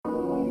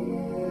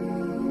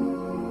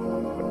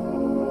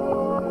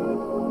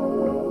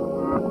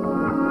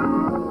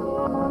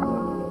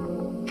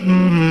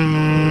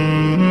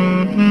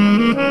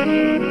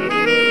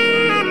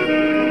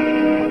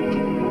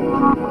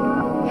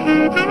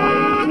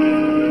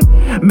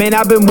Man,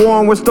 I've been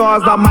born with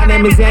stars like my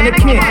name is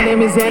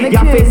Anakin.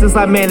 Y'all faces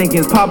like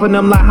mannequins, popping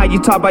them like how you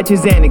talk about your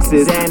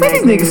Xanaxes. Man,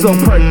 these niggas so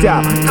perked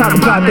out, talk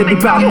about that, they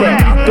bout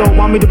that. Don't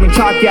want me to bring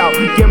chalk out.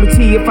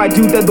 Guarantee if I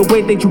do that, the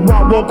way that you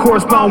walk won't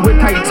correspond with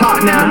how you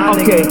talk now.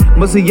 Okay,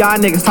 most of y'all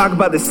niggas talk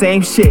about the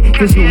same shit,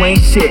 cause you ain't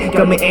shit,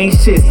 got me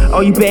anxious. Oh,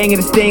 you banging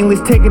the stainless,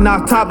 taking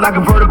off top like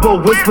a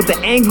vertible whisk with the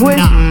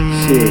anguish.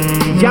 Shit,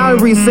 y'all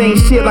ain't really saying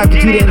shit like we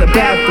do that in the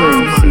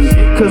bathroom. See,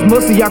 cause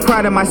most of y'all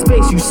cried in my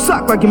space, you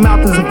suck like your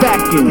mouth is a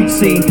vacuum.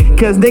 See,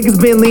 cause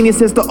niggas been leaning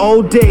since the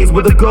old days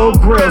with a gold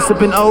grill,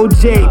 sipping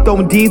OJ,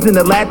 throwing D's in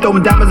the lap,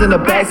 throwing diamonds in the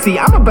backseat.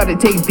 I'm about to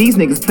take these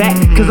niggas back,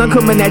 cause I'm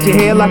coming at your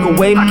head like a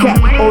wave cap,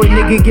 or a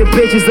nigga give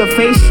bitches a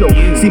facial.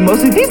 See,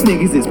 most of these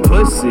niggas is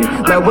pussy,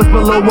 like what's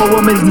below a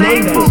woman's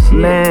navel.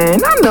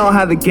 Man, I know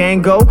how the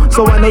gang go,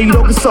 so I know you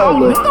don't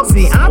console her.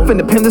 See, I'm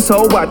finna pin this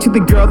whole out, treat the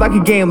girl like a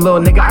game,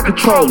 little nigga, I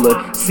control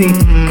her. See,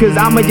 cause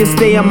I'ma just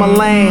stay in my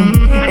lane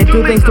and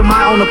do things to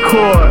my own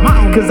accord,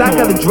 cause I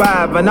gotta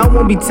drive and I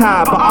won't be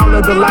tired by all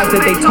of the lies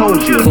that they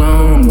told you.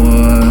 Clone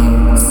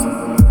Wars,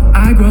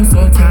 I grow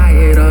so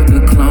tired of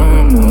the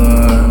Clone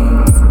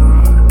Wars.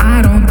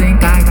 I don't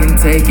think I can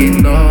take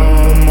it no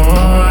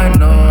more,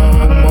 no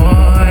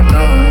more,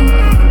 no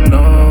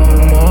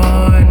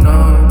more,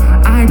 no.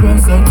 I grow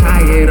so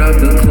tired of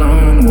the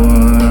Clone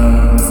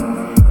Wars.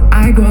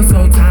 I grow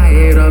so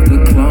tired of the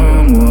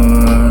Clone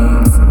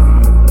Wars.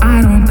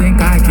 I don't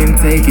think I can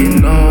take it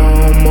no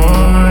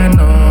more,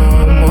 no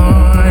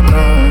more,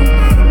 no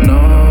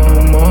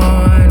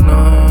more,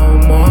 no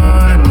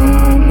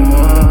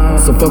more.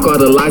 So fuck all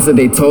the lies that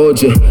they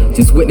told you.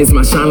 Just witness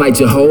my shine like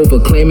Jehovah,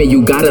 claiming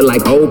you got it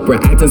like Oprah,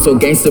 acting so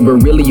gangster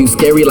but really you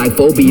scary like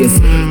phobias.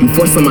 You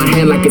forcing my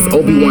hand like it's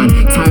Obi-Wan,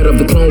 tired of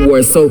the Clone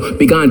Wars, so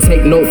be gone.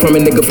 Take note from a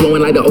nigga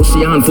flowing like the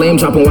ocean, flame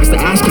dropping, watch the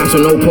ash catch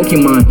on no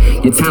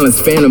Pokemon. Your talent's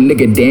phantom,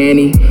 nigga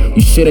Danny.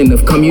 You shouldn't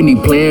have come, you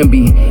need plan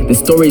B. The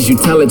stories you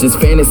tell are just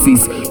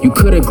fantasies. You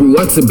could've grew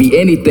up to be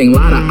anything,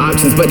 lot of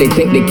options but they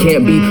think they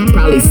can't be.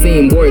 Probably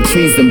seen more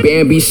trees than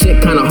Bambi.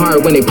 Shit kinda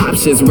hard when they pop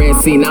shits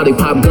Rancy. Now they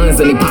pop guns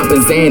and they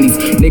poppin' Xannies.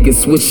 Niggas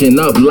switching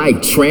up like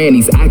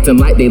trannies, acting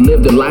like they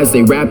live the lives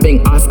they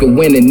rapping. Oscar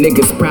winning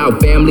niggas, proud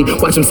family.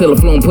 Watch them sell a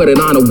flow and put it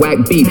on a whack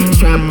beat.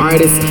 Trap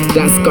artist,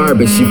 that's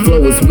garbage. Your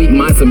flow is weak,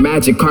 mine's a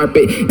magic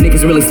carpet.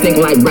 Niggas really stink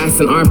like rats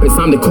and armpits.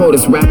 I'm the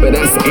coldest rapper,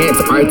 that's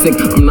Antarctic.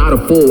 I'm not a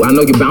fool, I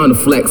know you're bound to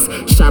flex.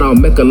 Shout out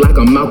Mecca like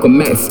I'm Malcolm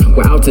X.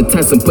 We're out to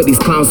test and put these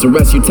clowns to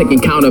rest. You taking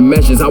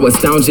countermeasures, I will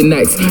astound you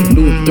next.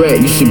 New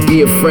threat, you should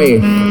be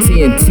afraid.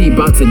 TNT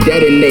about to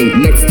detonate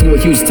next to a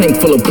huge tank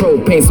full of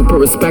propane. So put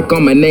respect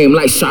on my name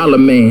like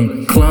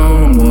Charlemagne.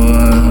 Clone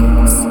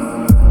Wars,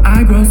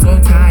 I grow so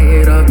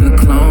tired of the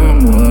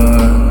Clone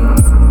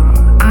Wars.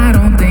 I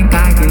don't think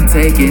I can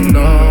take it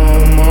no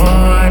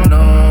more,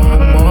 no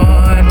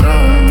more, no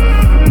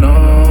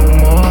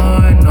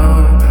more, no.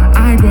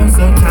 I grow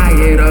so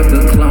tired of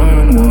the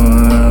Clone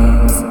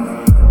Wars.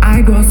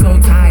 I grow so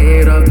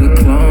tired of the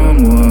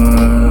Clone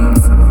Wars.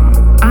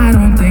 I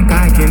don't think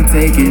I can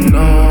take it no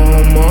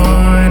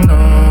more, no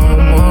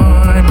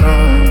more, no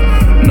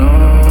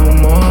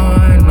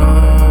more, no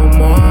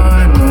more,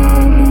 no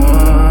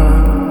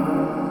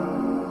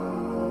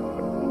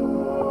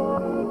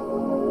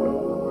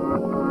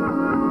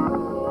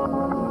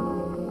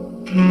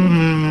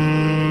more.